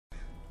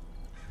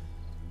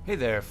Hey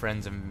there,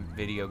 friends and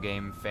video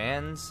game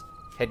fans.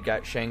 Head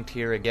got shanked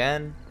here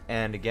again,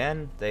 and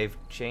again, they've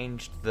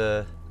changed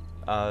the,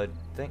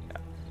 thing.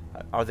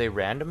 Are they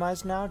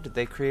randomized now? Did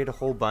they create a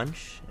whole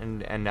bunch,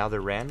 and now they're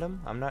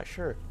random? I'm not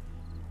sure.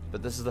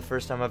 But this is the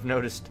first time I've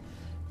noticed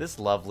this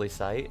lovely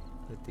sight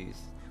with these.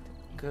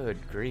 Good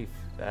grief,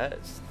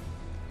 that's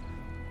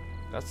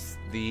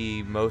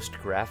the most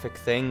graphic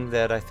thing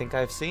that I think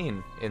I've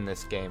seen in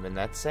this game, and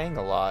that's saying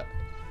a lot.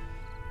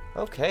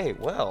 Okay,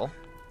 well,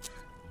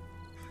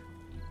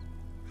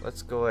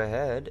 let's go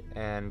ahead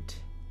and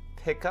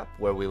pick up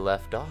where we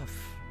left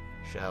off,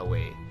 shall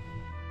we?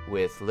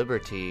 With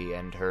Liberty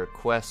and her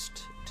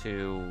quest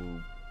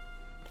to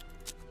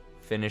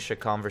finish a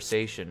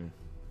conversation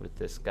with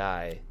this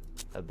guy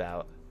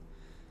about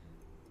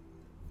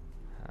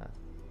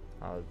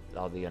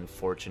all the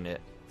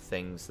unfortunate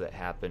things that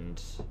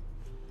happened.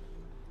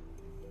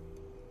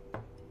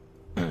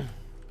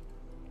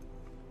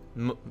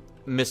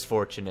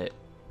 Misfortunate.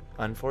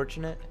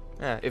 Unfortunate?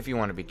 If you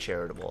want to be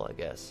charitable, I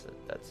guess.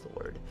 That's the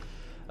word.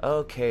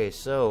 Okay,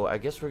 so I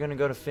guess we're going to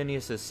go to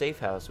Phineas's safe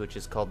house, which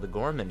is called the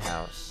Gorman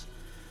House.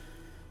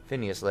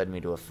 Phineas led me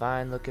to a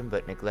fine-looking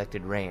but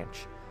neglected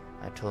ranch.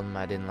 I told him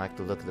I didn't like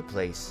the look of the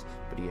place,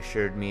 but he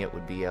assured me it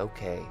would be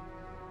okay.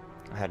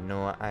 I had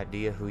no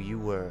idea who you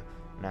were,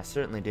 and I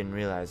certainly didn't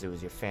realize it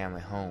was your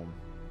family home.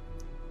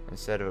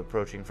 Instead of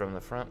approaching from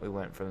the front, we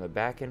went from the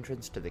back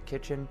entrance to the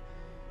kitchen.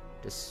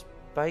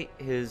 Despite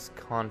his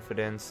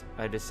confidence,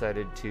 I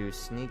decided to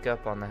sneak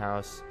up on the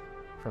house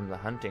from the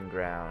hunting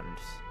grounds.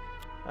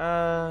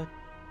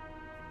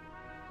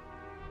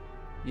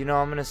 You know,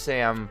 I'm gonna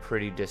say I'm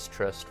pretty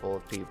distrustful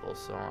of people,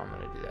 so I'm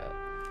gonna do that.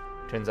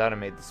 Turns out I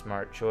made the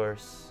smart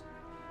choice.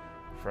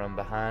 From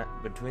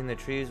between the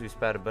trees, we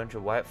spied a bunch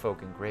of white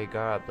folk in gray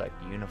garb like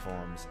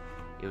uniforms.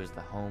 It was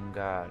the home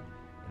guard.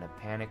 In a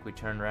panic, we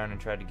turned around and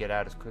tried to get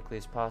out as quickly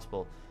as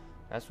possible.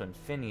 That's when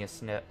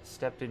Phineas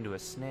stepped into a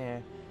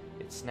snare.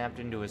 It snapped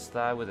into his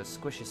thigh with a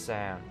squishy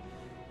sound.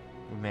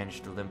 We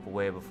managed to limp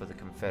away before the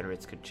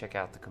Confederates could check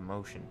out the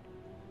commotion.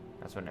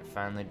 That's when it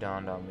finally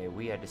dawned on me.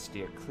 We had to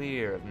steer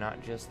clear of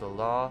not just the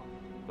law,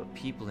 but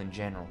people in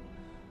general.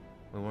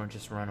 We weren't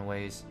just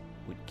runaways.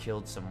 We'd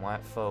killed some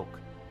white folk.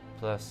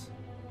 Plus,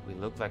 we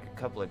looked like a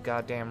couple of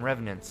goddamn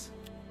revenants.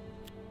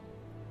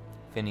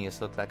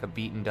 Phineas looked like a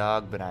beaten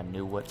dog, but I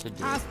knew what to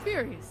do. I was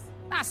furious.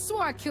 I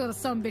swore I killed a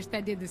sumbitch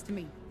that did this to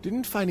me.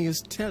 Didn't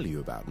Phineas tell you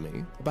about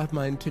me? About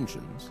my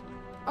intentions?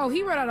 Oh,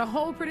 he wrote out a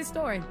whole pretty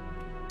story.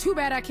 Too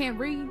bad I can't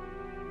read.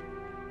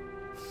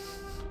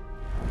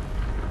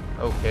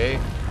 Okay.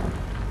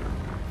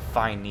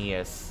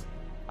 Phineas.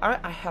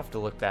 I have to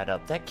look that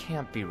up. That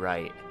can't be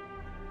right.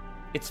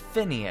 It's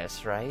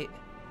Phineas, right?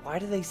 Why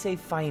do they say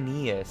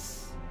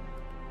Phineas?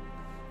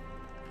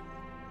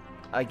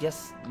 I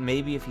guess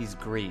maybe if he's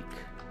Greek,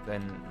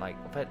 then, like,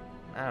 but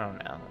I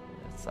don't know.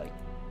 It's like,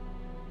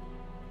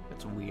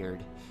 it's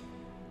weird.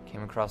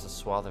 Came across a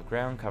swath of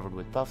ground covered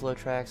with buffalo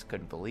tracks,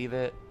 couldn't believe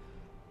it.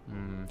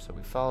 So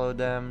we followed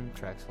them.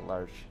 Tracks of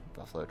large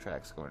buffalo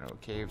tracks going to a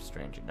cave,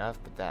 strange enough,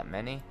 but that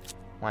many?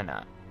 Why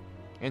not?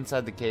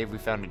 Inside the cave, we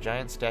found a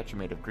giant statue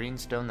made of green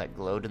stone that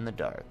glowed in the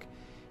dark.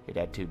 It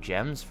had 2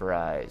 gems for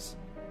eyes,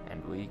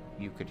 and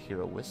you could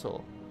hear a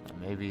whistle. Or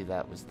maybe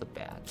that was the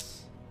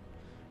bats.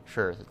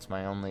 Sure, that's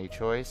my only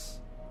choice.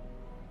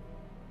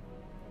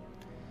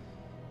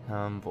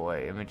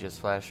 Boy, images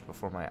flashed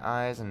before my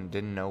eyes and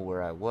didn't know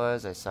where I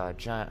was. I saw a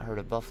giant herd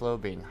of buffalo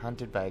being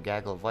hunted by a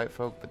gaggle of white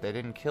folk, but they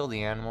didn't kill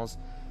the animals.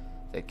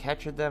 They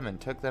captured them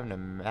and took them to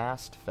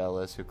masked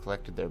fellas who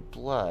collected their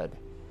blood.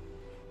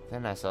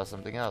 Then I saw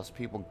something else,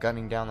 people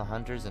gunning down the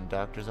hunters and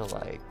doctors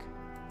alike.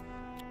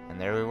 And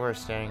there we were,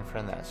 standing in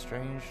front of that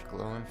strange,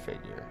 glowing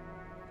figure.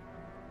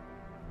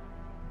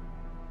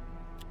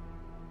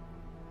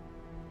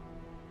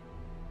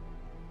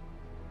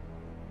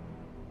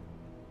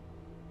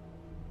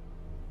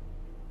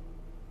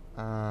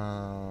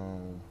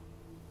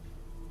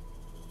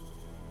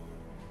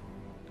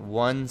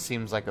 One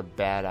seems like a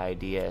bad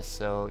idea,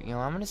 so, you know,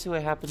 I'm gonna see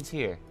what happens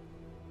here.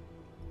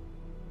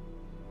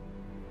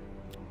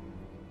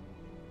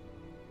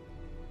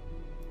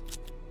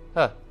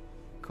 Huh.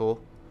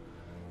 Cool.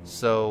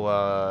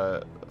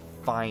 So,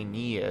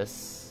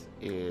 Phineas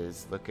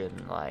is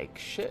looking like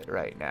shit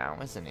right now,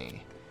 isn't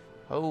he?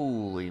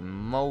 Holy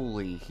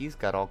moly, he's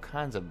got all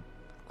kinds of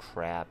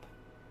crap.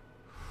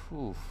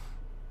 Whew.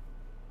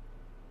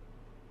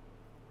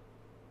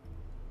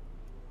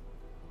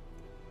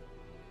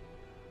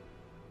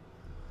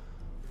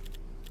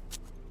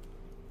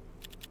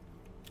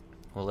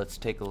 Well, let's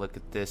take a look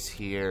at this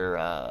here,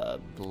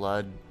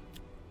 blood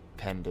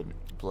pendant,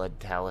 blood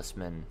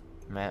talisman.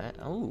 Man,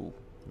 oh,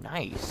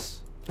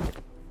 nice.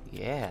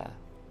 Yeah.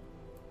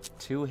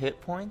 2 hit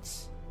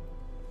points?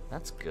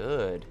 That's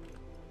good.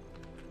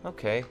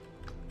 Okay.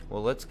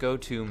 Well, let's go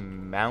to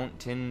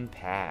Mountain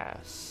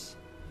Pass.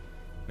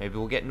 Maybe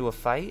we'll get into a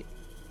fight?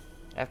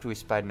 After we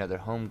spied another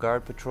home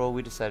guard patrol,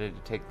 we decided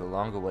to take the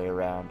longer way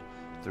around,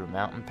 through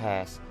Mountain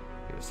Pass.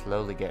 It was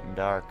slowly getting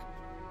dark.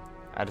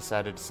 I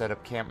decided to set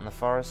up camp in the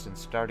forest and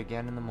start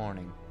again in the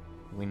morning.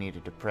 We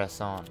needed to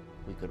press on.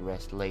 We could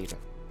rest later.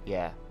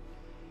 Yeah.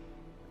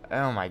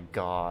 Oh my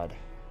god.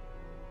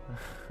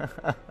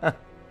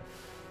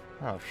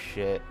 Oh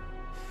shit.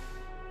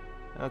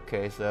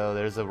 Okay, so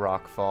there's a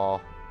rock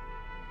fall.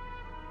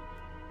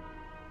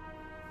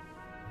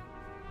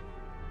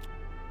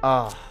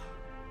 Ah.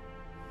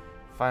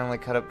 Finally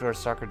cut up to our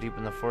stalker deep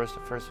in the forest.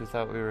 At first we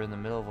thought we were in the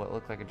middle of what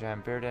looked like a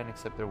giant bear den,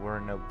 except there were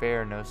no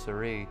bear, no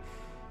siree.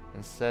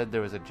 Instead,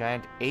 there was a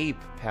giant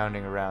ape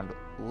pounding around,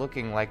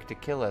 looking like to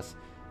kill us.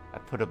 I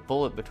put a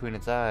bullet between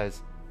its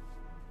eyes.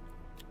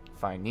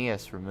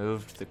 Phineas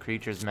removed the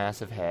creature's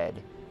massive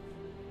head.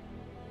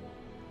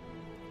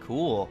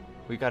 Cool.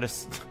 We got a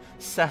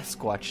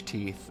Sasquatch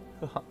teeth.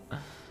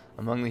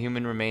 Among the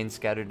human remains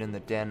scattered in the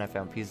den, I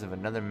found pieces of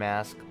another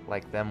mask,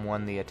 like them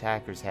one the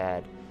attackers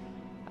had.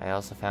 I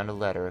also found a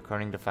letter.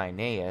 According to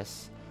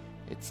Phineas,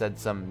 it said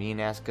some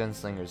mean-ass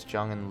gunslingers,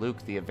 Jung and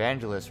Luke the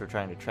Evangelist, were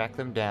trying to track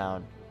them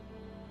down.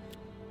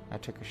 I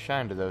took a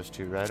shine to those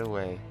two right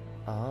away.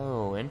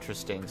 Oh,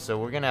 interesting. So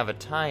we're going to have a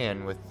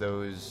tie-in with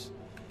those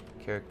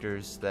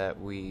characters that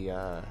we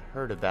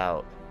heard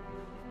about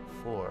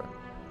before.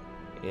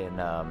 In,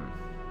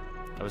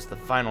 that was the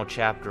final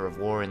chapter of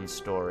Warren's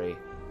story.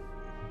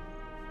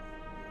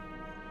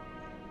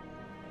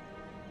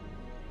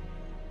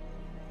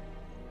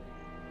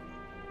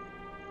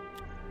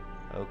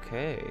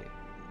 Okay.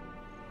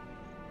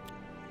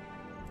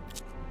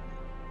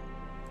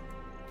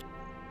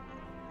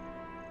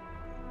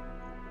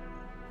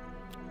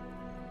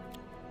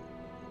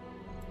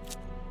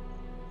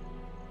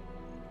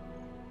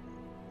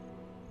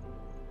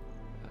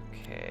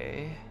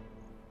 Okay.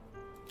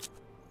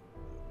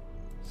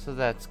 So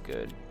that's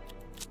good.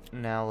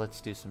 Now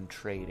let's do some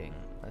trading.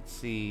 Let's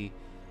see.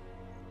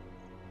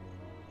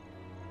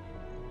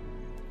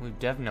 We've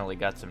definitely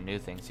got some new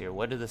things here.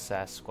 What do the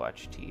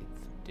Sasquatch teeth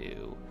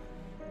do?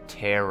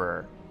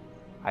 Terror.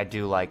 I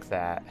do like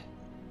that.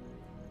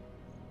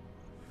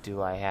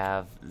 Do I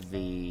have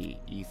the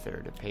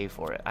ether to pay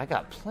for it? I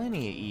got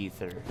plenty of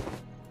ether.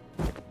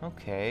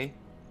 Okay.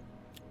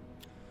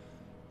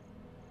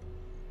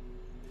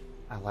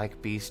 I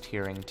like beast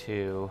hearing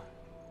too.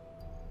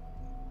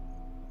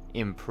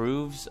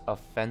 Improves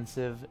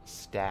offensive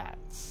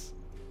stats.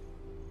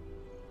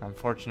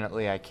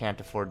 Unfortunately, I can't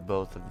afford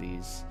both of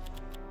these.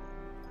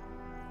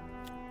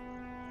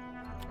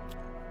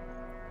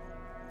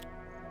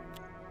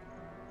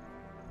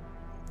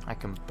 I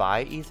can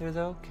buy ether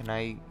though? Can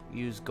I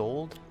use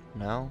gold?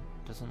 No,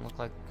 doesn't look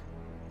like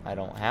I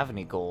don't have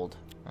any gold.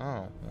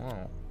 Oh,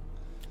 whoa.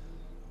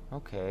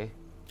 Okay.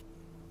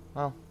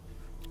 Well.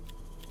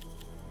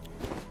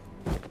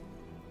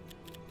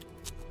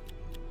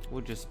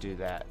 We'll just do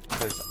that,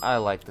 because I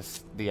like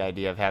the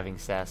idea of having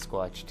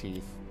Sasquatch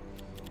teeth.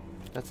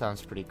 That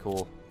sounds pretty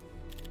cool.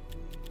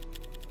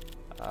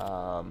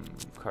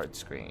 Card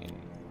screen.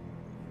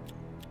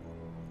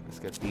 Let's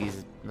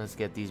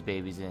get these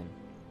babies in.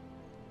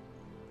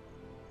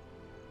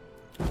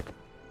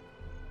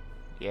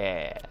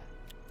 Yeah.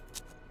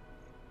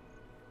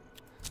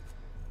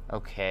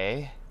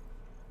 Okay.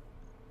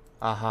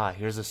 Aha,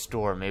 here's a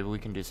store. Maybe we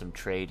can do some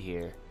trade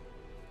here.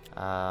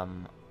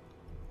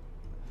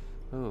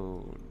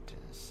 Ooh,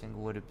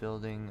 single wooded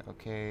building.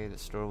 Okay, the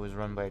store was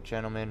run by a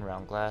gentleman,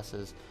 round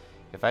glasses.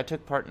 If I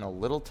took part in a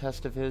little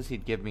test of his,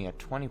 he'd give me a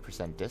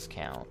 20%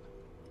 discount.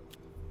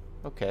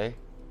 Okay,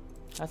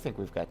 I think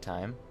we've got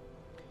time.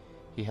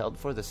 He held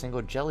forth a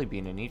single jelly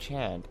bean in each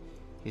hand.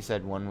 He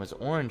said one was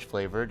orange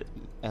flavored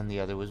and the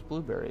other was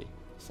blueberry.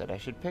 He said I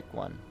should pick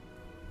one.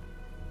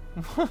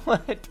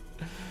 What?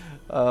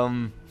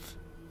 Oh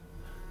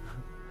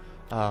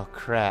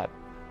crap.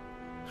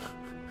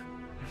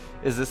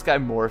 Is this guy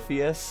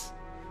Morpheus?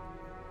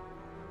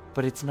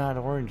 But it's not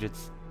orange,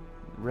 it's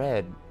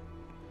red.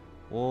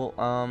 Well,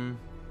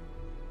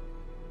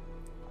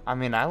 I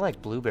mean, I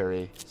like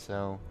blueberry,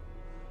 so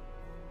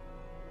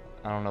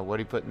I don't know what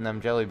he put in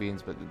them jelly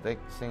beans, but the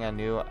next thing I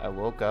knew, I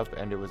woke up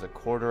and it was a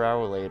quarter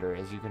hour later.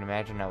 As you can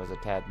imagine, I was a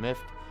tad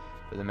miffed,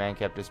 but the man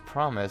kept his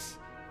promise.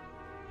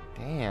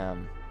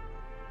 Damn.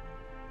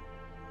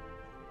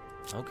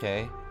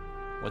 Okay.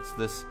 What's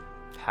this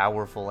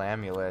powerful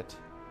amulet?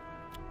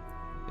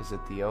 Is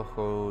it the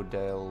Ojo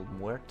del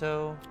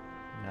Muerto?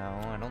 No,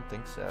 I don't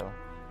think so.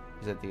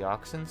 Is it the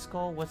Oxen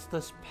Skull? What's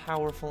this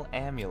powerful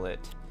amulet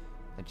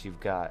that you've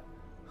got?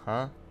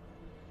 Huh?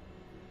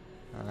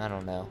 I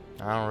don't know.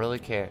 I don't really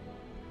care.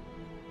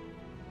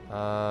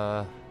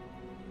 I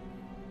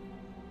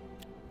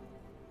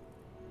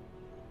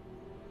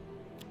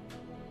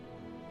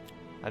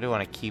do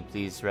want to keep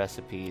these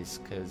recipes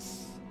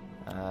because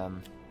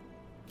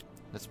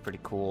that's pretty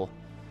cool.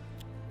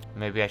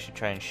 Maybe I should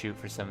try and shoot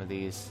for some of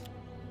these.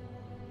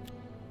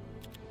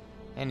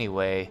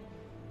 Anyway,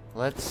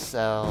 let's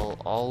sell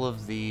all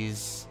of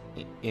these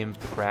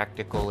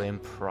impractical,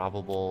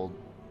 improbable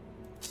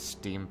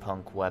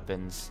steampunk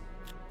weapons.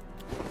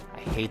 I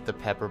hate the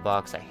pepper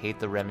box. I hate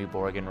the Remy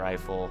Borgen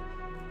rifle.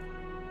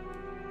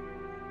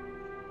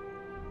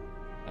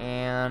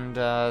 And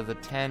the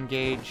 10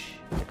 gauge.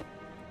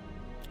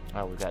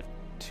 Oh, we got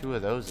 2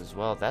 of those as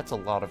well. That's a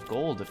lot of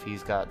gold if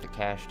he's got the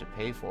cash to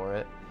pay for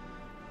it.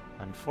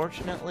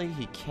 Unfortunately,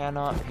 he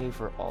cannot pay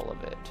for all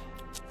of it.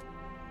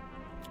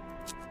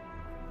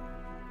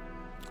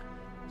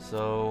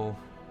 So,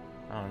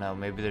 I don't know,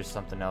 maybe there's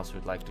something else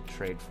we'd like to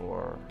trade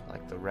for,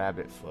 like the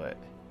rabbit foot.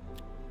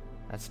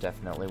 That's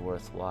definitely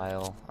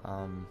worthwhile.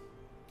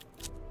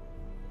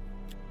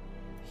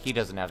 He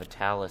doesn't have a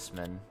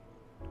talisman,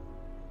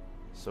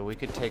 so we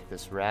could take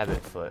this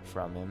rabbit foot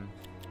from him.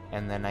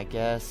 And then I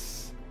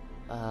guess,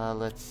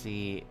 let's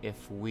see,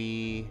 if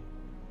we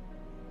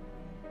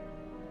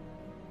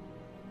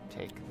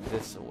take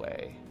this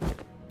away.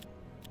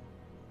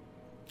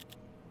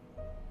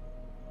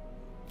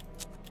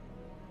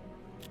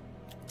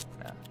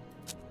 No.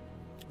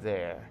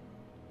 There.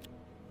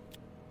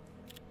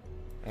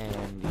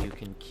 And you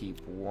can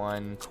keep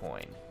 1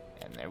 coin.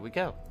 And there we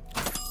go.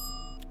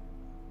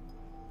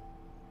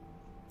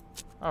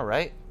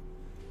 Alright.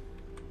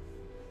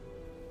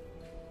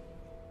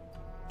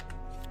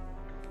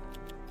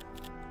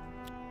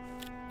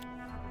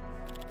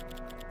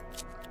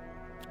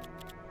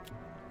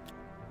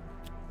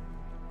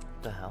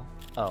 The hell?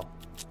 Oh.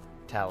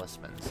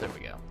 Talismans. There we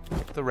go.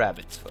 The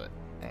rabbit's foot.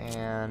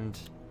 And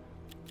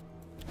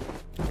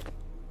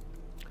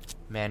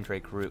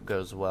Mandrake root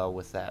goes well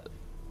with that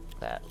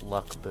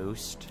luck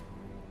boost.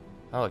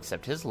 Oh,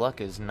 except his luck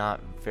is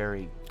not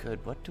very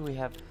good. What do we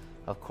have?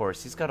 Of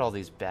course, he's got all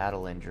these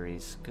battle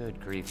injuries. Good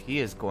grief. He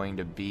is going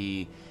to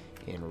be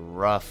in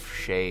rough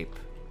shape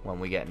when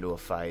we get into a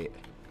fight.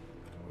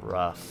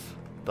 Rough.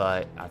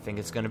 But I think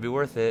it's going to be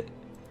worth it.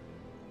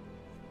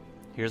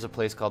 Here's a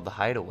place called the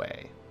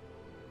Hideaway.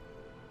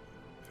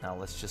 Now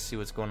let's just see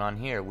what's going on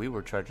here. We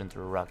were trudging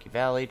through a rocky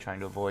valley, trying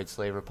to avoid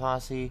slaver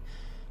posse.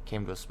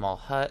 Came to a small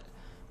hut.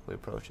 We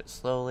approached it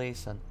slowly.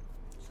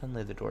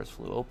 Suddenly the doors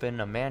flew open.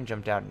 A man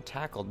jumped out and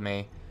tackled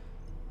me.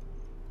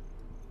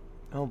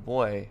 Oh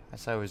boy, I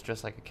saw he was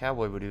dressed like a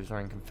cowboy, but he was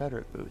wearing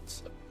Confederate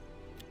boots.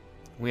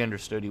 We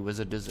understood he was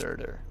a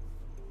deserter.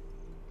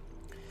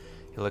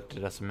 He looked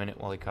at us a minute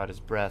while he caught his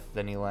breath.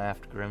 Then he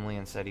laughed grimly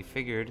and said he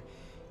figured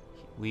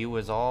we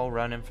was all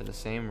running for the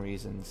same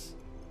reasons.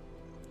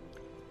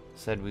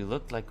 Said we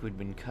looked like we'd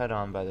been cut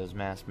on by those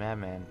masked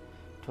madmen.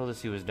 Told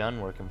us he was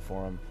done working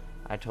for him.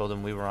 I told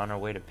him we were on our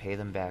way to pay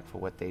them back for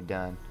what they'd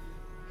done.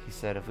 He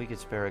said if we could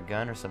spare a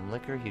gun or some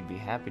liquor, he'd be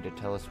happy to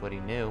tell us what he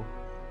knew.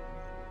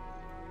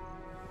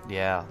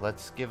 Yeah,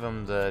 let's give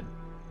him the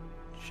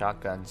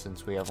shotgun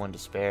since we have one to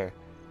spare.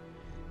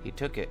 He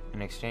took it.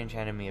 In exchange,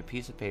 handed me a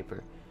piece of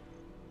paper.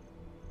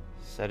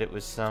 Said it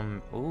was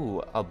some,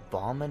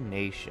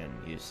 abomination,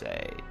 you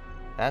say.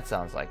 That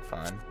sounds like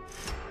fun.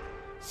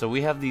 So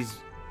we have these,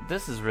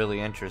 this is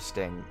really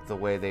interesting, the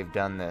way they've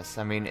done this.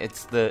 I mean,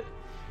 it's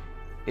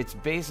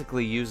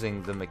basically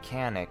using the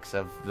mechanics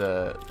of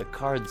the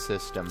card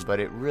system,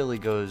 but it really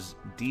goes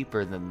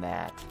deeper than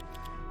that.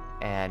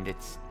 And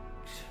it's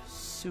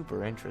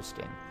super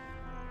interesting.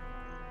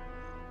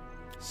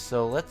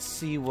 So let's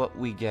see what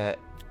we get,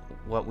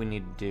 what we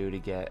need to do to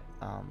get,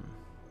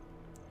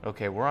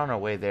 okay, we're on our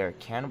way there.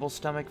 Cannibal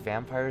stomach,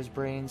 vampire's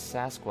brains,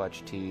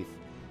 Sasquatch teeth,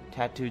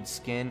 tattooed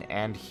skin,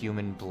 and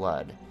human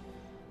blood.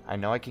 I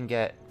know I can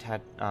get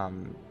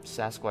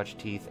Sasquatch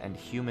teeth and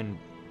human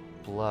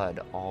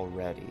blood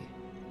already.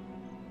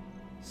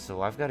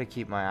 So I've got to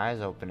keep my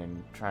eyes open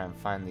and try and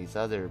find these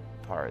other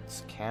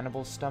parts.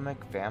 Cannibal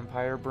stomach,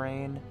 vampire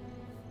brain,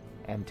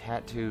 and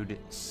tattooed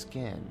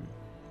skin.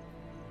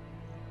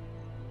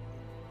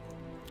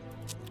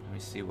 Let me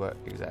see what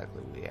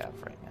exactly we have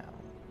right now.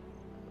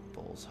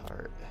 Bull's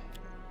heart.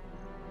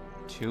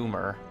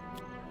 Tumor.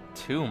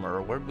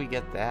 Tumor? Where'd we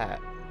get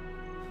that?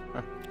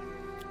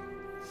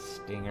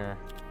 Stinger.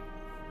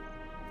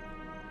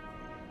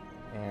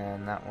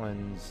 And that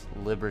one's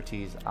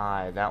Liberty's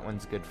Eye. That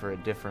one's good for a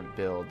different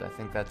build. I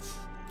think that's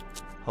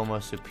Homo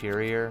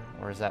Superior,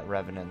 or is that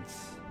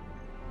Revenants?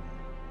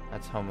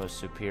 That's Homo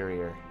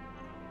Superior.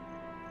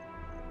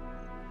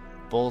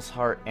 Bull's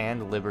Heart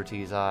and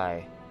Liberty's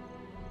Eye.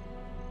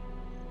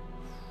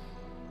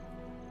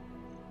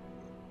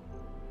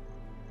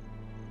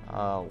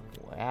 Oh,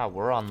 yeah,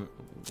 we're on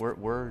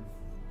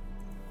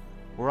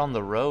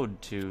the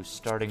road to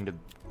starting to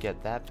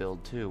get that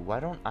build too. Why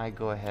don't I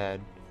go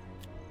ahead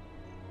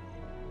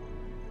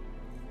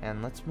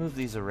and let's move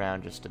these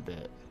around just a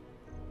bit.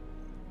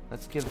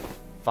 Let's give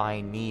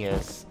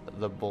Phineas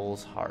the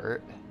Bull's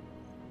Heart.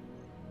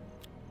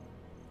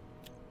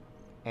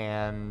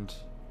 And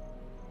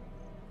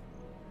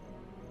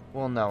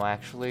well, no,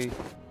 actually,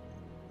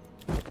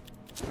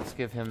 let's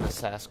give him the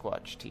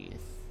Sasquatch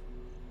teeth.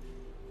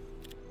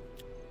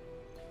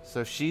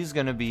 So she's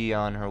gonna be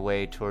on her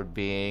way toward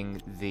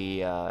being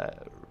the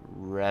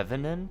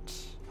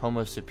Revenant,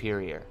 Homo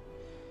Superior,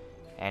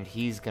 and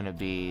he's gonna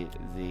be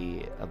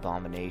the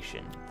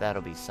Abomination.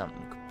 That'll be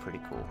something pretty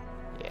cool.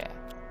 Yeah.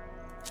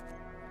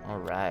 All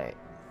right.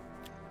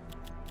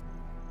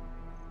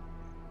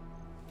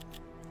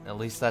 At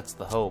least that's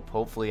the hope.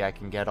 Hopefully I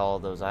can get all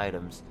those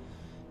items.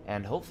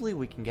 And hopefully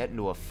we can get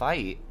into a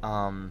fight.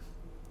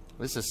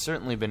 This has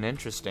certainly been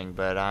interesting,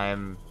 but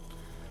I'm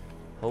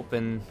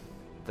hoping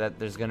that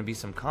there's going to be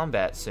some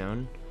combat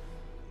soon.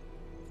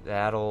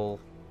 That'll,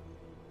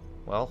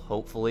 well,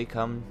 hopefully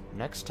come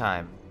next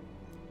time.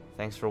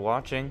 Thanks for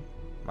watching.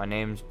 My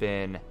name's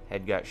been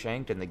Head Got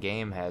Shanked, and the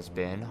game has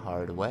been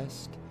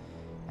HardWest.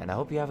 And I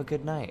hope you have a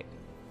good night.